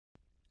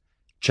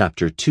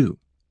Chapter 2.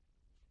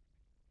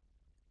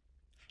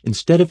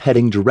 Instead of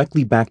heading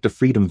directly back to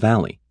Freedom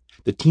Valley,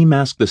 the team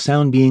asked the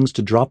sound beings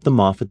to drop them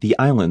off at the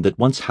island that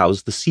once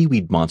housed the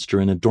seaweed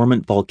monster in a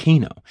dormant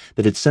volcano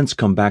that had since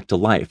come back to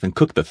life and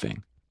cooked the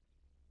thing.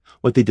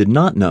 What they did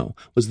not know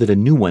was that a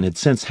new one had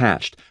since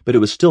hatched, but it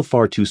was still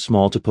far too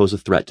small to pose a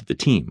threat to the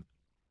team.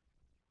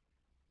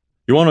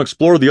 "You want to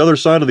explore the other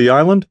side of the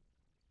island?"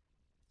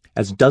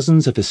 As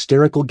dozens of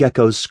hysterical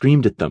geckos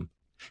screamed at them,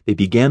 they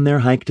began their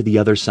hike to the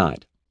other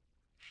side.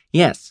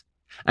 "Yes,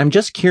 I'm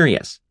just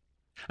curious.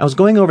 I was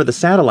going over the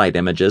satellite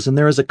images, and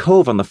there is a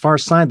cove on the far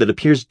side that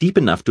appears deep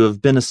enough to have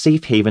been a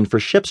safe haven for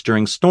ships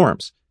during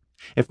storms.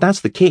 If that's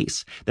the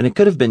case, then it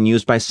could have been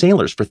used by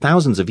sailors for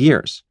thousands of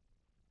years."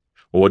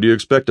 "Well, what do you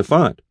expect to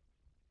find?"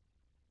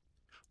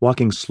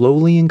 Walking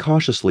slowly and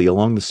cautiously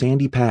along the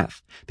sandy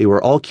path, they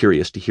were all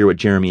curious to hear what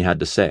Jeremy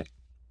had to say.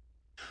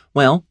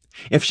 "Well,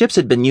 if ships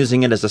had been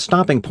using it as a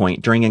stopping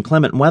point during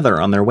inclement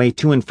weather on their way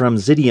to and from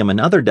Xidium and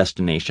other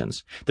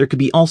destinations, there could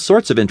be all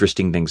sorts of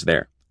interesting things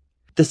there.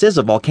 This is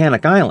a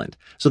volcanic island,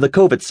 so the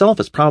cove itself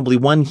is probably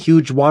one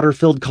huge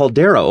water-filled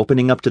caldera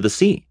opening up to the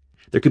sea.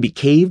 There could be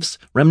caves,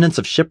 remnants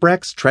of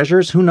shipwrecks,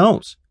 treasures, who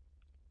knows?"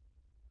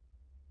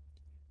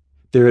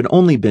 There had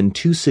only been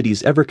 2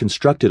 cities ever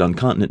constructed on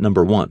continent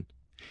number 1,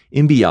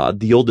 Imbiad,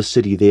 the oldest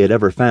city they had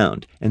ever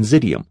found, and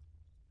Xidium.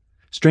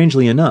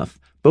 Strangely enough,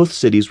 both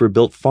cities were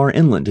built far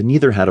inland and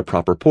neither had a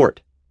proper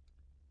port.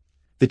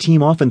 The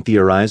team often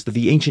theorized that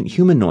the ancient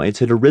humanoids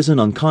had arisen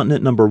on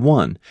continent number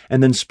 1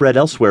 and then spread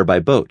elsewhere by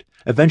boat,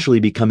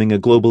 eventually becoming a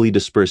globally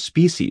dispersed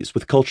species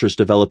with cultures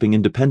developing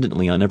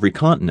independently on every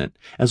continent,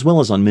 as well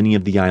as on many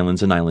of the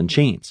islands and island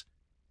chains.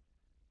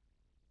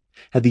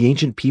 Had the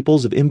ancient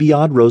peoples of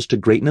Imbiad rose to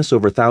greatness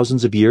over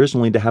thousands of years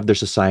only to have their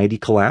society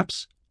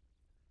collapse?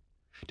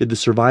 Did the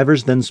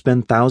survivors then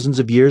spend thousands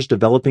of years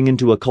developing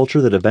into a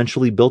culture that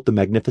eventually built the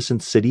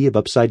magnificent city of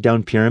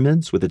upside-down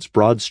pyramids with its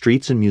broad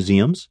streets and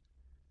museums?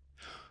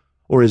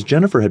 Or, as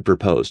Jennifer had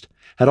proposed,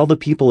 had all the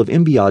people of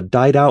Imbiad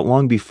died out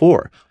long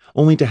before,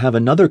 only to have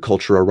another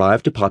culture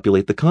arrive to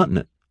populate the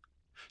continent?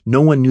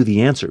 No one knew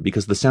the answer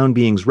because the sound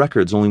beings'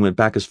 records only went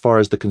back as far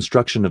as the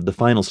construction of the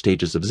final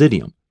stages of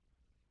Xidium.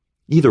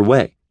 Either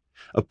way,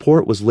 a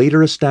port was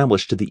later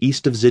established to the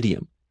east of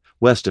Xidium,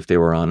 west if they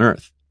were on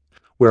Earth,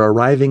 where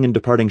arriving and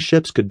departing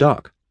ships could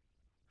dock.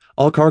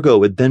 All cargo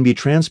would then be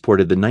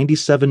transported the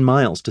 97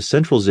 miles to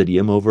central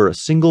Xidium over a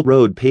single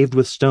road paved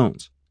with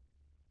stones.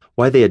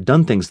 Why they had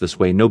done things this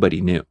way,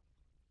 nobody knew.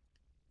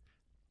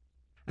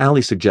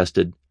 Allie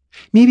suggested,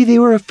 "Maybe they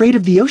were afraid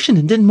of the ocean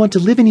and didn't want to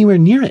live anywhere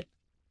near it."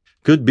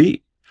 "Could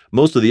be.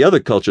 Most of the other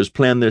cultures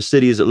planned their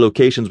cities at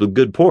locations with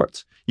good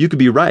ports. You could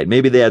be right.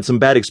 Maybe they had some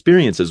bad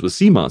experiences with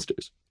sea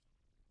monsters."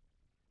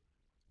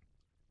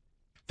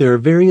 There are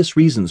various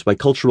reasons why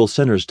cultural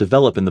centers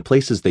develop in the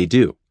places they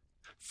do.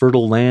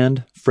 Fertile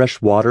land,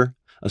 fresh water,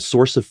 a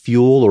source of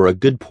fuel, or a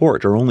good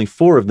port are only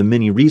 4 of the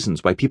many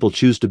reasons why people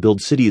choose to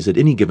build cities at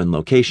any given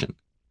location.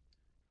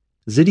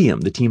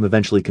 Xidium, the team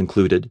eventually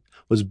concluded,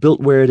 was built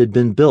where it had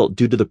been built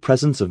due to the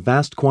presence of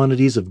vast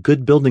quantities of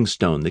good building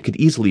stone that could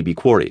easily be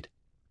quarried.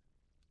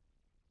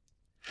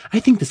 "I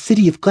think the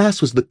City of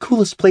Glass was the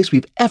coolest place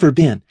we've ever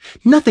been.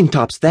 Nothing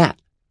tops that."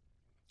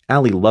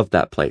 Allie loved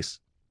that place.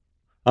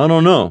 "I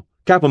don't know.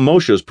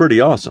 Capomosha is pretty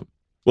awesome.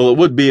 Well, it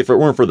would be if it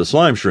weren't for the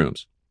slime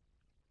shrooms."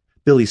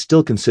 Billy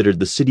still considered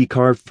the city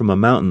carved from a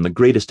mountain the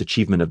greatest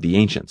achievement of the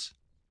ancients.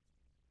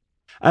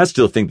 "I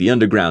still think the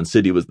underground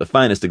city was the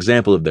finest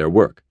example of their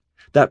work.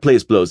 That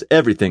place blows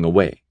everything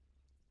away."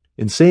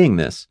 In saying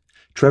this,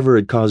 Trevor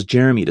had caused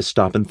Jeremy to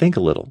stop and think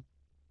a little.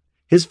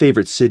 His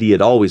favorite city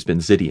had always been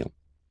Xidium.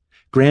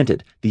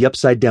 Granted, the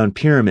upside-down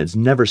pyramids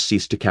never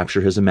ceased to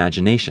capture his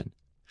imagination,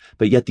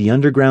 but yet the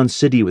underground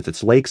city with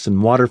its lakes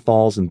and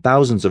waterfalls and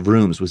thousands of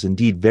rooms was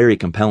indeed very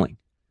compelling.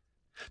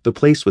 The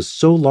place was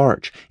so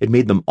large, it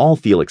made them all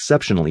feel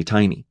exceptionally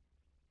tiny.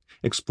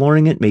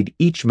 Exploring it made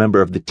each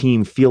member of the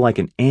team feel like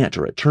an ant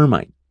or a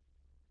termite.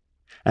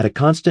 At a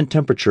constant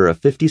temperature of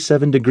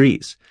 57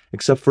 degrees,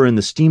 except for in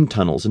the steam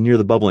tunnels and near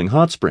the bubbling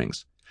hot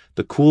springs,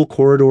 the cool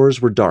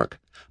corridors were dark,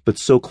 but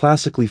so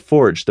classically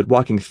forged that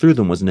walking through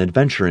them was an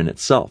adventure in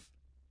itself.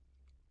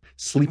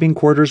 Sleeping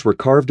quarters were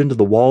carved into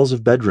the walls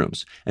of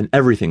bedrooms, and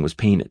everything was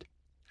painted.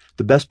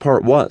 The best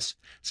part was,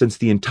 since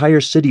the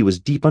entire city was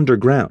deep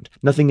underground,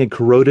 nothing had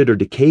corroded or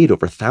decayed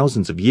over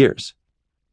thousands of years.